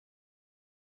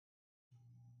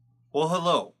Well,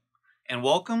 hello, and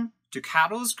welcome to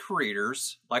Catalyst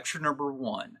Creators Lecture Number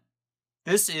 1.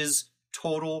 This is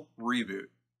Total Reboot.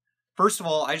 First of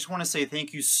all, I just want to say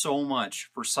thank you so much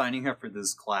for signing up for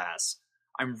this class.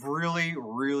 I'm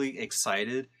really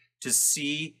excited to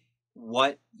see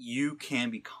what you can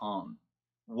become,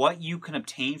 what you can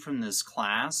obtain from this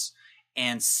class,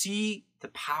 and see the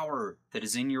power that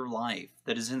is in your life,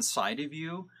 that is inside of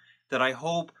you, that I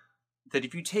hope that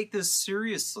if you take this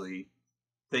seriously,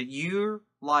 that your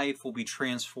life will be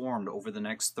transformed over the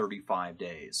next 35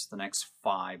 days, the next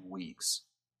 5 weeks.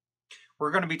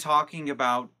 We're going to be talking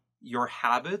about your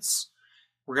habits.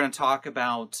 We're going to talk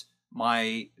about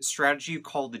my strategy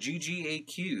called the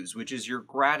GGAQs, which is your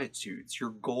gratitudes,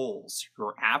 your goals,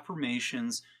 your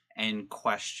affirmations, and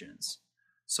questions.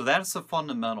 So that's the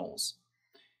fundamentals.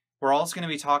 We're also going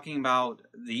to be talking about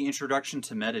the introduction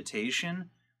to meditation,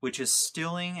 which is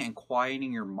stilling and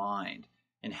quieting your mind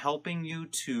and helping you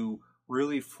to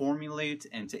really formulate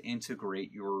and to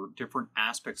integrate your different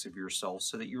aspects of yourself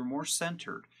so that you're more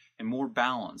centered and more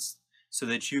balanced, so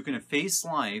that you can face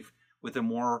life with a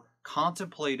more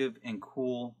contemplative and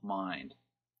cool mind.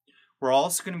 We're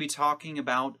also going to be talking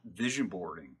about vision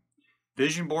boarding.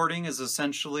 Vision boarding is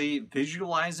essentially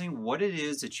visualizing what it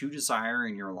is that you desire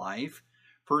in your life,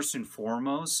 first and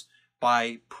foremost,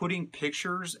 by putting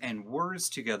pictures and words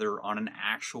together on an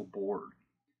actual board.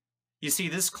 You see,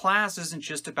 this class isn't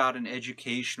just about an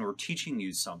education or teaching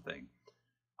you something.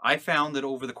 I found that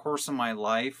over the course of my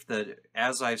life, that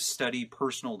as I've studied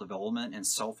personal development and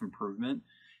self-improvement,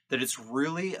 that it's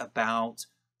really about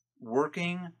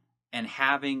working and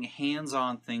having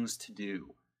hands-on things to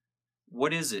do.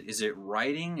 What is it? Is it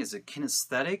writing? Is it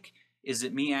kinesthetic? Is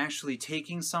it me actually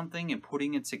taking something and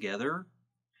putting it together?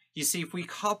 You see, if we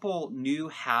couple new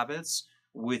habits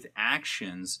with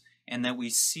actions, and that we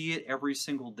see it every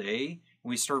single day, and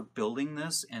we start building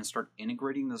this and start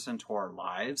integrating this into our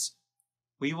lives,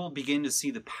 we will begin to see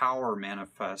the power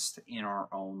manifest in our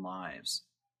own lives.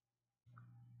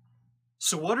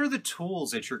 So what are the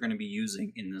tools that you're going to be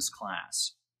using in this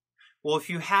class? Well, if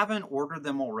you haven't ordered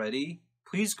them already,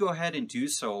 please go ahead and do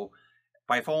so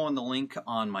by following the link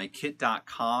on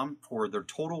mykit.com for their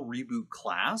Total Reboot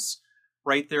class.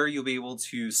 Right there, you'll be able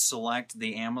to select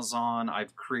the Amazon.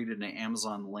 I've created an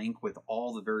Amazon link with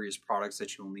all the various products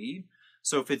that you'll need.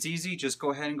 So if it's easy, just go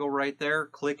ahead and go right there,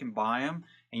 click and buy them,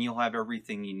 and you'll have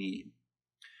everything you need.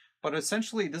 But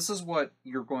essentially, this is what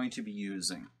you're going to be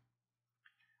using.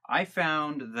 I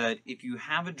found that if you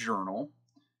have a journal,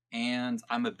 and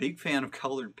I'm a big fan of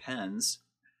colored pens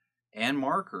and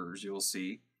markers, you'll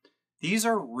see, these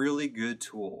are really good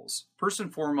tools. First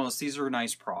and foremost, these are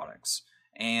nice products.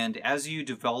 And as you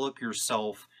develop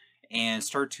yourself and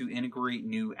start to integrate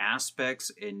new aspects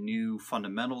and new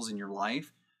fundamentals in your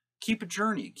life, keep a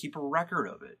journey, keep a record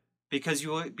of it, because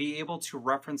you'll be able to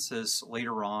reference this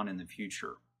later on in the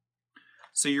future.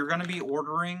 So you're going to be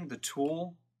ordering the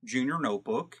Tool Junior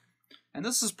Notebook, and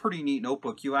this is a pretty neat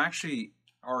notebook. You actually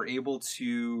are able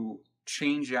to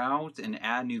change out and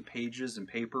add new pages and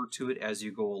paper to it as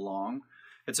you go along.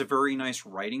 It's a very nice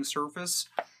writing surface.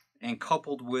 And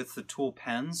coupled with the tool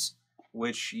pens,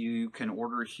 which you can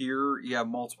order here, you have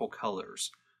multiple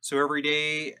colors. So every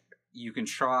day you can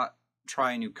try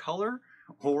a new color,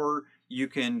 or you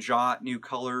can jot new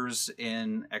colors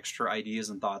and extra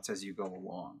ideas and thoughts as you go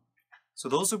along. So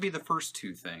those will be the first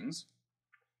two things.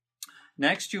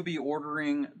 Next, you'll be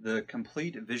ordering the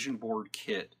Complete Vision Board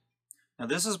Kit. Now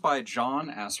this is by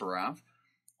John Assaraf.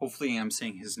 Hopefully I'm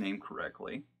saying his name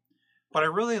correctly. But I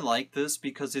really like this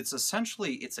because it's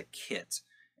a kit.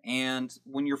 And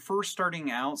when you're first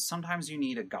starting out, sometimes you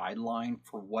need a guideline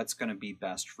for what's going to be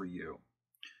best for you.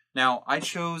 Now, I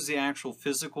chose the actual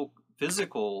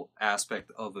physical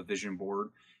aspect of a vision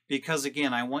board because,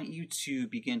 again, I want you to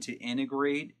begin to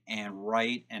integrate and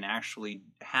write and actually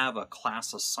have a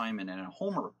class assignment and a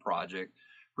homework project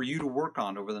for you to work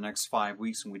on over the next 5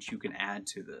 weeks in which you can add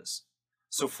to this.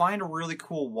 So find a really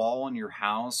cool wall in your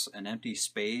house, an empty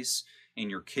space in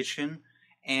your kitchen,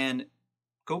 and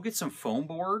go get some foam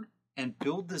board and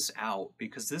build this out,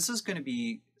 because this is going to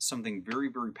be something very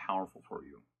powerful for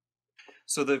you.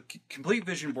 So the Complete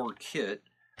Vision Board Kit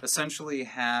essentially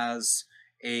has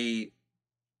a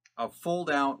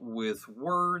fold out with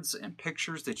words and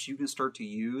pictures that you can start to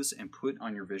use and put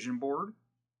on your vision board.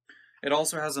 It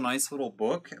also has a nice little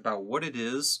book about what it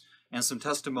is and some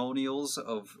testimonials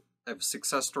of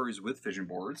success stories with vision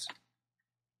boards,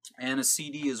 and a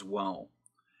CD as well.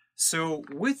 So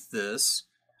with this,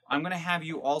 I'm going to have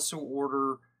you also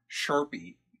order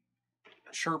Sharpie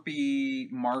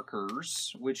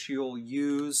markers, which you'll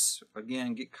use,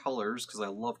 again, get colors, because I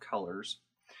love colors.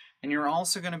 And you're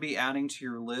also going to be adding to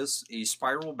your list a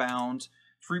spiral bound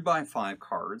 3x5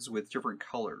 cards with different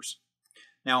colors.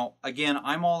 Now, again,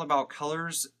 I'm all about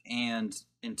colors and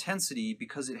intensity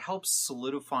because it helps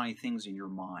solidify things in your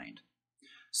mind.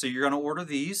 So you're going to order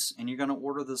these, and you're going to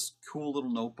order this cool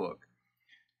little notebook.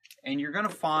 And you're going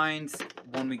to find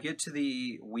when we get to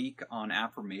the week on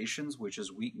affirmations, which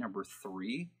is week number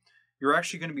 3, you're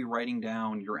actually going to be writing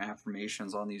down your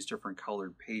affirmations on these different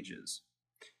colored pages.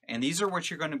 And these are what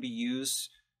you're going to be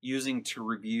using to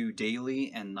review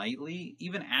daily and nightly,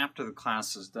 even after the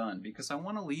class is done, because I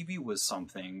want to leave you with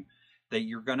something that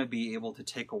you're going to be able to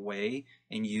take away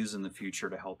and use in the future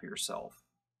to help yourself.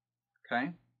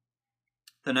 Okay?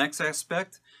 The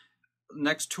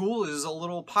next tool is a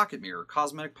little pocket mirror,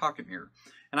 cosmetic pocket mirror.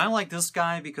 And I like this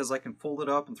guy because I can fold it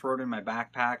up and throw it in my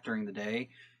backpack during the day.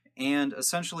 And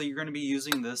essentially, you're going to be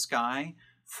using this guy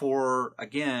for,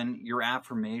 again, your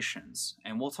affirmations.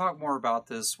 And we'll talk more about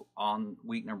this on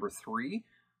week number 3,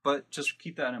 but just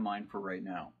keep that in mind for right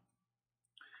now.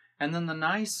 And then the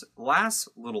nice last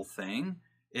little thing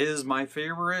is my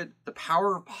favorite, The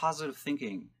Power of Positive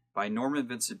Thinking by Norman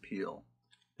Vincent Peale.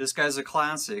 This guy's a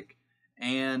classic,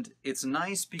 and it's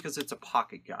nice because it's a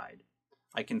pocket guide.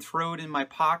 I can throw it in my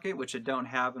pocket, which I don't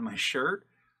have in my shirt.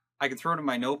 I can throw it in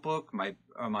my notebook, my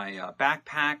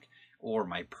backpack, or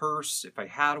my purse if I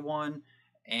had one.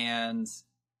 And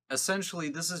essentially,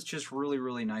 this is just really,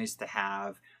 really nice to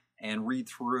have and read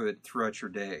through it throughout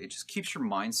your day. It just keeps your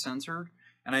mind centered,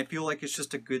 and I feel like it's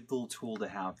just a good little tool to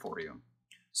have for you.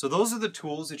 So those are the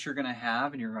tools that you're going to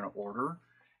have and you're going to order.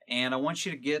 And I want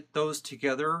you to get those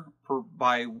together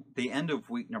by the end of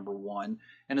week number 1.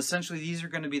 And essentially, these are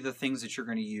going to be the things that you're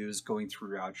going to use going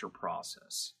throughout your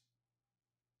process.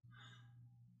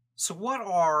 So what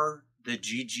are the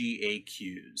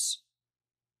GGAQs?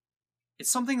 It's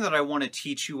something that I want to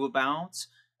teach you about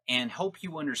and help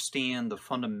you understand the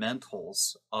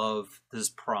fundamentals of this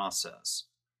process.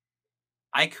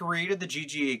 I created the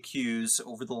GGAQs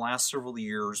over the last several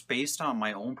years based on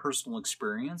my own personal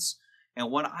experience and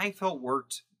what I felt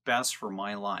worked best for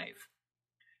my life.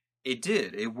 It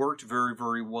did. It worked very,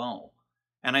 very well.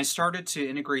 And I started to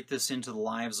integrate this into the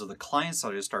lives of the clients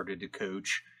that I started to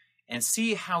coach and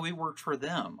see how it worked for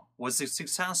them. Was it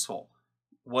successful?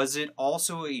 Was it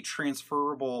also a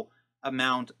transferable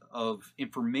amount of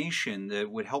information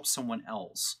that would help someone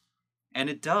else? And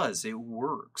it does. It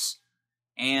works.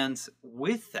 And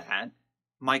with that,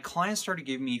 my clients started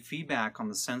giving me feedback on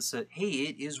the sense that, hey,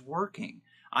 it is working.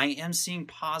 I am seeing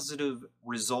positive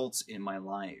results in my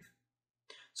life.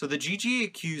 So the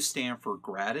GGAQs stand for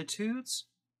gratitudes,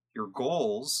 your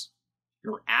goals,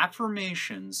 your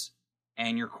affirmations,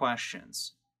 and your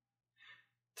questions.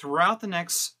 Throughout the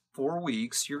next 4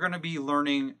 weeks, you're going to be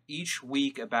learning each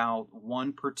week about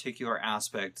one particular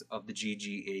aspect of the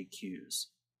GGAQs.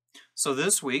 So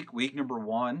this week, week number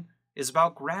 1, is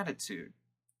about gratitude.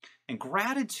 And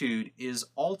gratitude is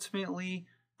ultimately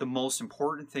the most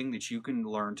important thing that you can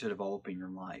learn to develop in your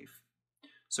life.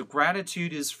 So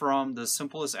gratitude is from the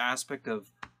simplest aspect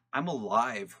of, I'm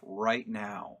alive right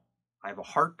now. I have a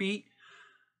heartbeat.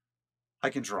 I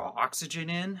can draw oxygen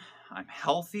in. I'm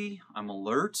healthy. I'm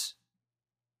alert.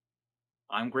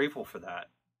 I'm grateful for that.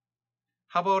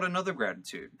 How about another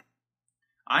gratitude?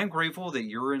 I'm grateful that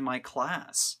you're in my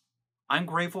class. I'm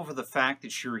grateful for the fact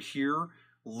that you're here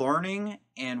learning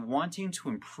and wanting to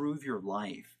improve your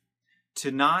life. To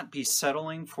not be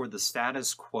settling for the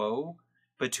status quo,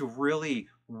 but to really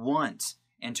want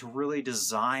and to really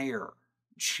desire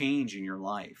change in your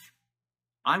life.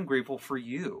 I'm grateful for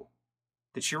you,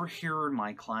 that you're here in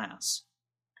my class.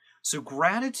 So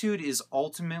gratitude is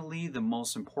ultimately the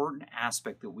most important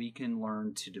aspect that we can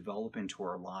learn to develop into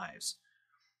our lives.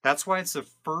 That's why it's the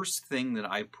first thing that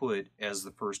I put as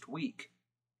the first week.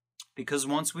 Because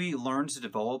once we learn to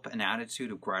develop an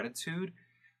attitude of gratitude,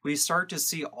 we start to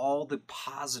see all the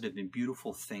positive and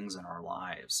beautiful things in our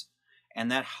lives.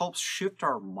 And that helps shift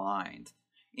our mind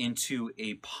into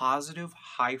a positive,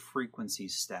 high-frequency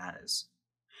status.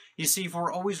 You see, if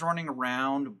we're always running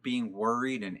around being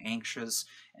worried and anxious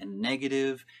and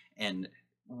negative and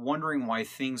wondering why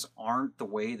things aren't the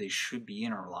way they should be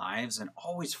in our lives and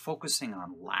always focusing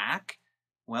on lack,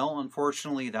 well,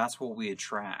 unfortunately, that's what we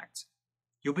attract.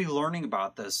 You'll be learning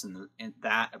about this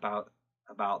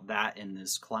about that in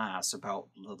this class, about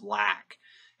the lack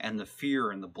and the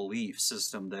fear and the belief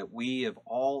system that we have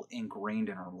all ingrained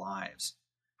in our lives.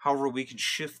 However, we can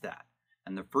shift that.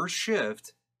 And the first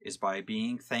shift is by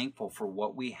being thankful for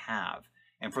what we have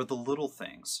and for the little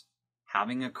things.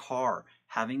 Having a car,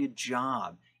 having a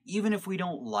job, even if we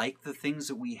don't like the things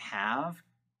that we have,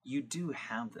 you do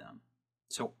have them.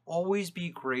 So always be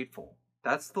grateful.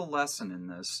 That's the lesson in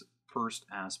this first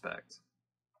aspect.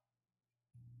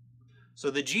 So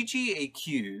the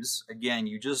GGAQs, again,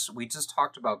 we just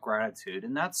talked about gratitude,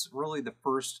 and that's really the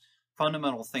first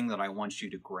fundamental thing that I want you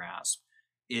to grasp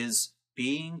is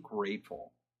being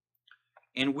grateful.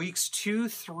 In weeks 2,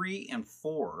 3, and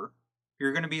 4,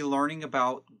 you're going to be learning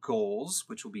about goals,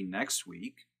 which will be next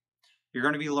week. You're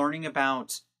going to be learning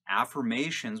about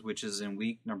affirmations, which is in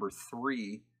week number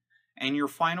 3. And your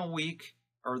final week,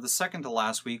 or the second to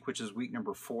last week, which is week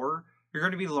number 4, you're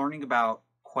going to be learning about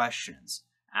questions,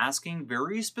 asking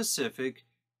very specific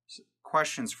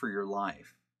questions for your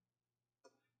life.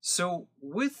 So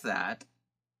with that,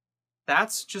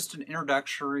 that's just an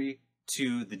introductory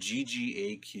to the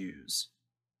GGAQs.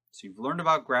 So you've learned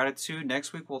about gratitude.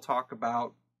 Next week we'll talk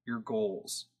about your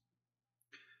goals.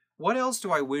 What else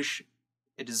do I wish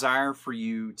a desire for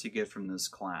you to get from this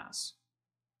class?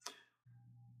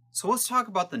 So let's talk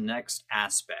about the next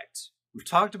aspect. We've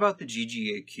talked about the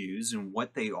GGAQs and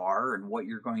what they are and what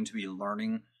you're going to be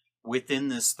learning within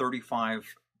this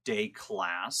 35-day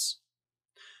class.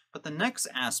 But the next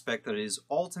aspect that is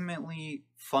ultimately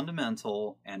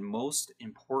fundamental and most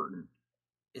important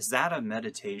is that of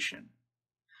meditation.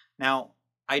 Now,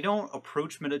 I don't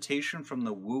approach meditation from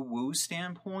the woo-woo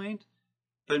standpoint,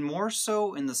 but more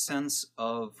so in the sense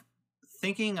of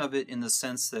thinking of it in the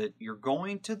sense that you're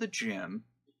going to the gym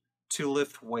to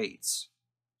lift weights,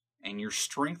 and you're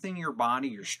strengthening your body,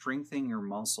 you're strengthening your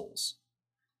muscles.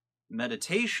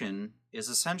 Meditation is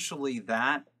essentially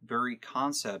that very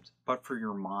concept, but for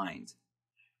your mind.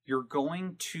 You're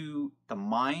going to the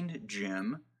mind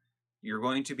gym, you're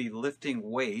going to be lifting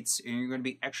weights, and you're going to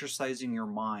be exercising your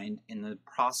mind in the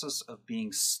process of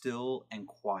being still and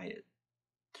quiet.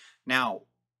 Now,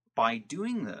 by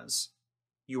doing this,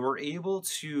 you are able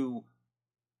to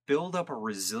build up a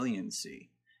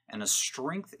resiliency and a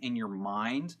strength in your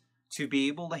mind to be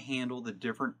able to handle the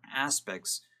different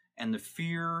aspects and the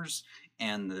fears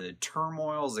and the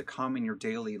turmoils that come in your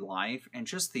daily life and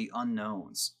just the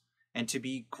unknowns, and to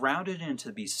be grounded and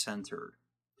to be centered.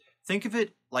 Think of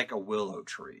it like a willow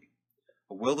tree.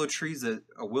 A willow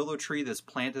tree that's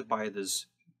planted by this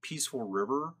peaceful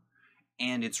river,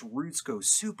 and its roots go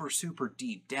super, super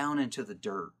deep down into the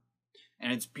dirt.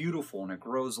 And it's beautiful, and it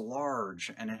grows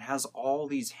large, and it has all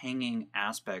these hanging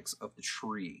aspects of the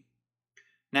tree.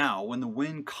 Now, when the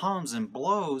wind comes and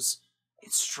blows,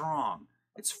 it's strong,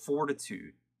 it's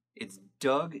fortitude. It's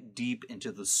dug deep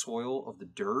into the soil of the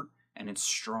dirt, and it's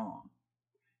strong.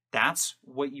 That's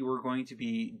what you are going to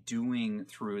be doing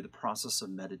through the process of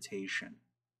meditation.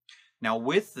 Now,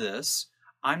 with this,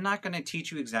 I'm not going to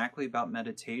teach you exactly about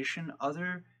meditation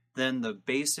other than the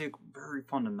basic, very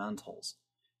fundamentals,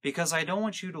 because I don't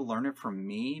want you to learn it from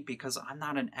me, because I'm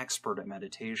not an expert at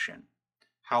meditation.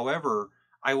 However,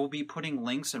 I will be putting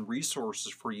links and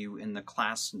resources for you in the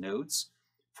class notes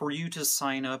for you to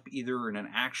sign up either in an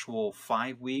actual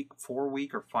 5-week,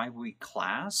 4-week, or 5-week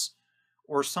class,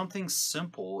 or something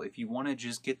simple if you want to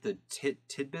just get the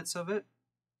tidbits of it,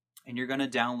 and you're going to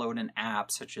download an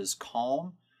app such as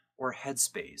Calm or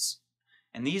Headspace.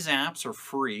 And these apps are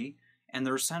free, and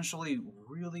they're essentially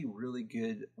really, really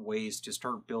good ways to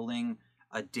start building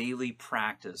a daily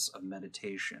practice of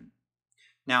meditation.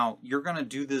 Now, you're going to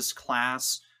do this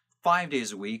class 5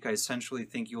 days a week. I essentially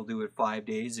think you'll do it 5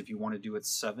 days. If you want to do it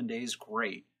 7 days,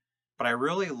 great. But I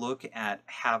really look at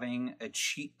having a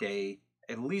cheat day,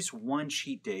 at least one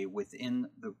cheat day within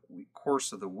the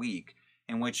course of the week,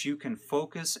 in which you can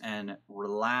focus and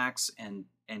relax and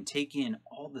take in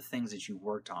all the things that you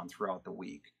worked on throughout the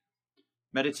week.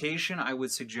 Meditation, I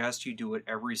would suggest you do it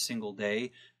every single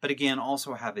day, but again,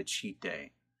 also have a cheat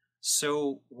day.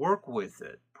 So work with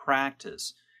it,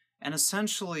 practice. And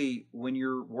essentially, when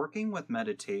you're working with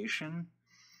meditation,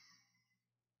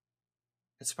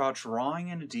 it's about drawing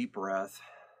in a deep breath,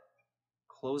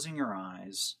 closing your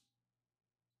eyes,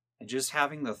 and just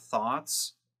having the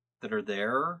thoughts that are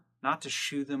there, not to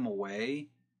shoo them away,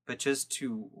 but just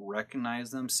to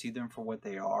recognize them, see them for what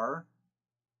they are,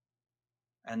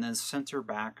 and then center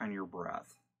back on your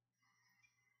breath.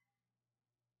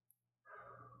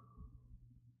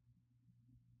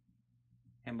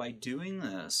 And by doing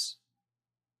this,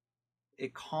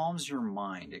 it calms your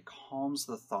mind, it calms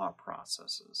the thought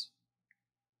processes.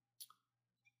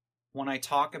 When I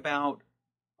talk about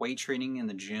weight training in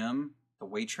the gym, the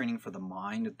weight training for the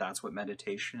mind, that's what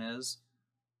meditation is.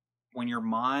 When your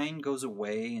mind goes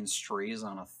away and strays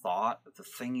on a thought, the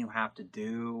thing you have to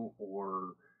do,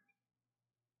 or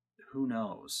who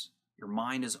knows, your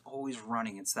mind is always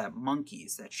running. It's that monkey,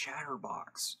 it's that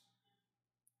chatterbox.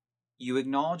 You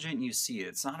acknowledge it and you see it.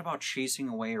 It's not about chasing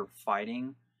away or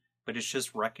fighting, but it's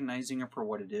just recognizing it for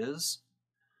what it is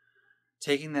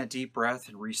Taking that deep breath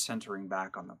and recentering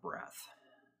back on the breath.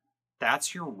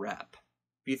 That's your rep.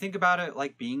 If you think about it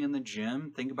like being in the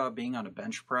gym, think about being on a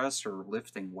bench press or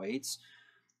lifting weights.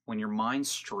 When your mind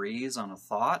strays on a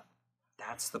thought,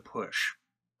 that's the push.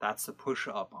 That's the push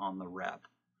up on the rep.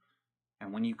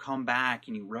 And when you come back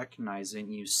and you recognize it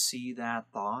and you see that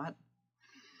thought,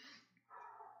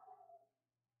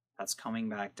 that's coming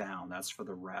back down. That's for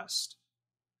the rest.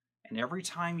 And every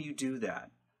time you do that,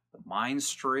 the mind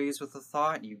strays with a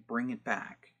thought, you bring it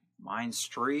back. Mind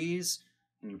strays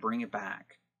and you bring it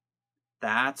back.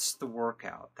 That's the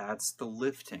workout. That's the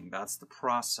lifting. That's the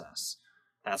process.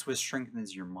 That's what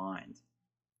strengthens your mind.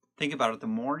 Think about it. The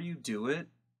more you do it,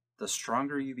 the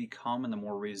stronger you become and the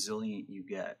more resilient you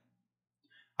get.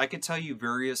 I could tell you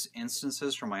various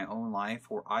instances from my own life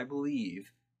where I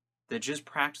believe that just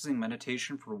practicing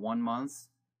meditation for 1 month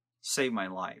saved my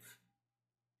life.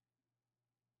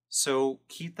 So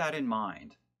keep that in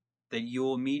mind, that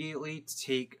you'll immediately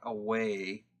take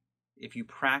away, if you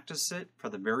practice it for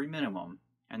the very minimum,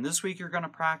 and this week you're going to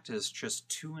practice just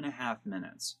 2.5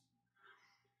 minutes.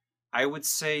 I would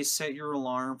say set your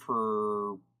alarm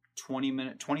for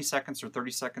 20 seconds or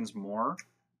 30 seconds more,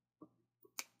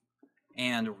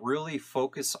 and really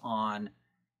focus on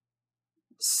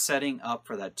setting up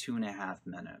for that 2.5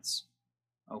 minutes.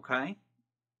 Okay?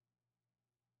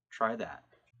 Try that.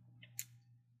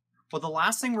 Well, the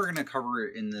last thing we're going to cover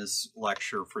in this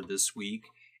lecture for this week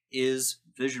is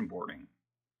vision boarding.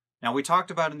 Now, we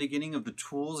talked about in the beginning of the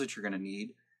tools that you're going to need,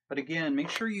 but again, make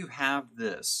sure you have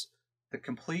this, the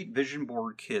Complete Vision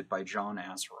Board Kit by John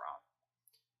Assaraf.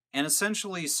 And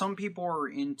essentially, some people are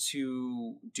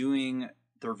into doing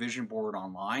their vision board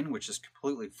online, which is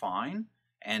completely fine.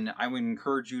 And I would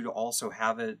encourage you to also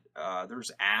have it.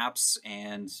 There's apps,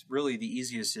 and really the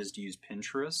easiest is to use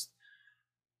Pinterest.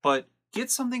 But get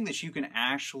something that you can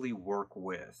actually work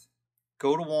with.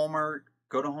 Go to Walmart,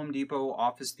 go to Home Depot,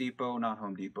 Office Depot, not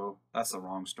Home Depot, that's the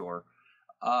wrong store.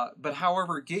 But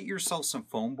however, get yourself some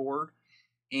foam board.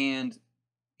 And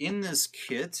in this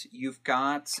kit, you've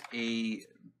got a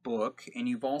book, and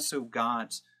you've also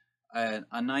got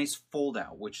a nice fold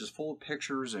out, which is full of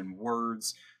pictures and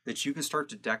words that you can start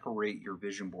to decorate your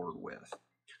vision board with.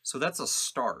 So that's a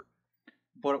start.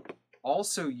 But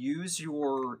also use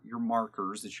your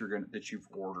markers that you've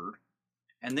ordered,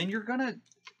 and then you're gonna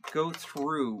go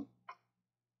through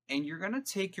and you're gonna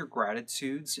take your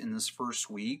gratitudes in this first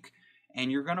week,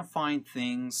 and you're gonna find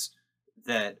things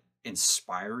that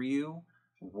inspire you,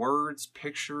 words,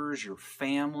 pictures, your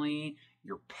family,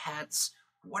 your pets,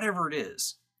 whatever it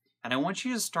is. And I want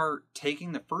you to start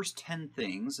taking the first 10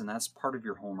 things, and that's part of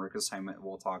your homework assignment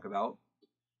we'll talk about.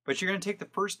 But you're going to take the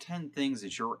first 10 things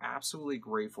that you're absolutely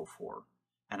grateful for.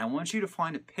 And I want you to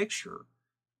find a picture,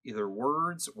 either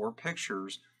words or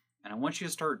pictures, and I want you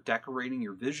to start decorating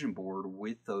your vision board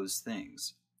with those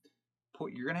things.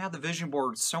 You're going to have the vision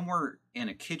board somewhere in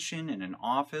a kitchen, in an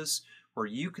office, where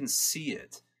you can see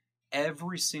it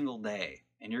every single day.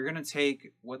 And you're going to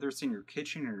take, whether it's in your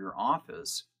kitchen or your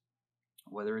office,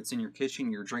 whether it's in your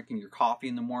kitchen, you're drinking your coffee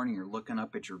in the morning, you're looking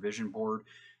up at your vision board,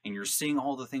 and you're seeing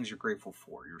all the things you're grateful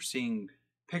for. You're seeing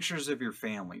pictures of your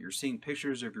family. You're seeing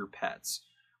pictures of your pets.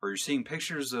 Or you're seeing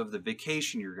pictures of the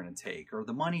vacation you're going to take or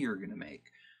the money you're going to make.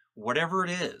 Whatever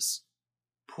it is,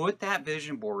 put that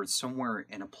vision board somewhere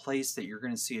in a place that you're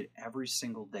going to see it every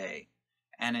single day.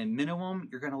 And at minimum,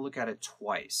 you're going to look at it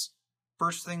twice.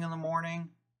 First thing in the morning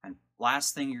and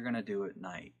last thing you're going to do at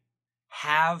night.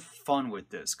 Have fun with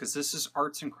this, because this is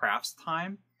arts and crafts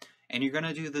time. And you're going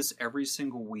to do this every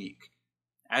single week.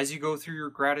 As you go through your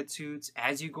gratitudes,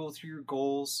 as you go through your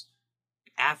goals,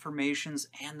 affirmations,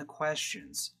 and the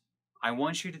questions, I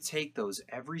want you to take those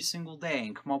every single day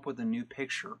and come up with a new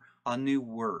picture, a new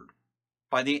word.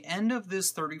 By the end of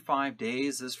this 35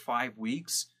 days, this 5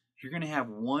 weeks, you're going to have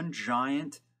one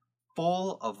giant,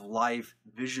 full of life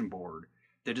vision board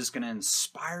that is going to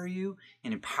inspire you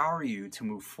and empower you to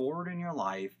move forward in your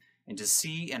life and to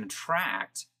see and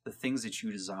attract the things that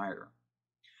you desire.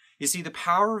 You see, the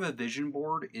power of a vision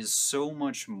board is so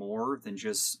much more than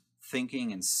just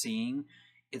thinking and seeing.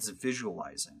 It's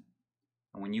visualizing.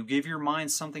 And when you give your mind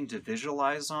something to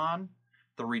visualize on,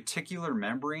 the reticular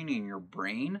membrane in your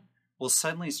brain will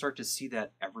suddenly start to see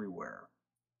that everywhere.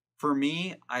 For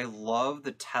me, I love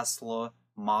the Tesla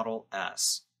Model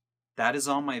S. That is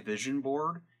on my vision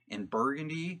board in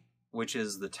burgundy, which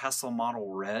is the Tesla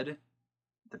Model Red,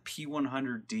 the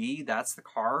P100D. That's the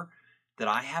car that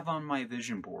I have on my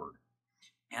vision board.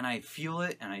 And I feel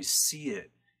it and I see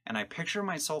it. And I picture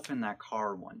myself in that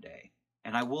car one day.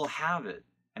 And I will have it.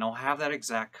 And I'll have that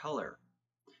exact color.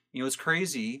 You know, it's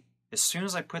crazy. As soon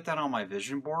as I put that on my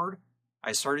vision board,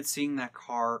 I started seeing that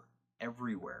car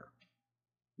everywhere.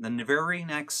 Then the very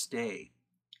next day,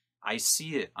 I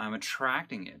see it, I'm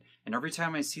attracting it. And every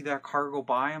time I see that car go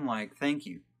by, I'm like, thank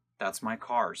you, that's my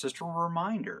car. It's just a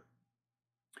reminder.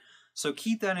 So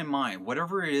keep that in mind.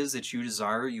 Whatever it is that you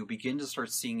desire, you'll begin to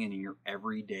start seeing it in your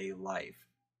everyday life.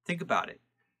 Think about it.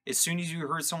 As soon as you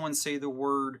heard someone say the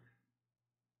word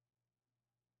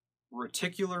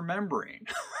reticular membrane,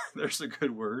 there's a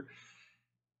good word,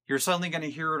 you're suddenly going to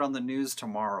hear it on the news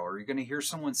tomorrow, or you're going to hear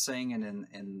someone saying it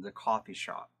in the coffee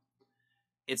shop.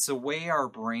 It's the way our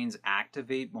brains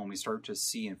activate when we start to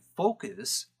see and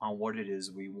focus on what it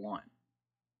is we want.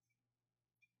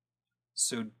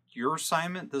 So your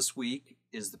assignment this week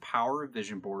is the power of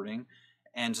vision boarding,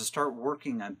 and to start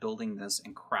working on building this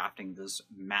and crafting this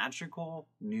magical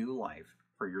new life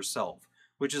for yourself,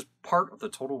 which is part of the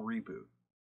total reboot.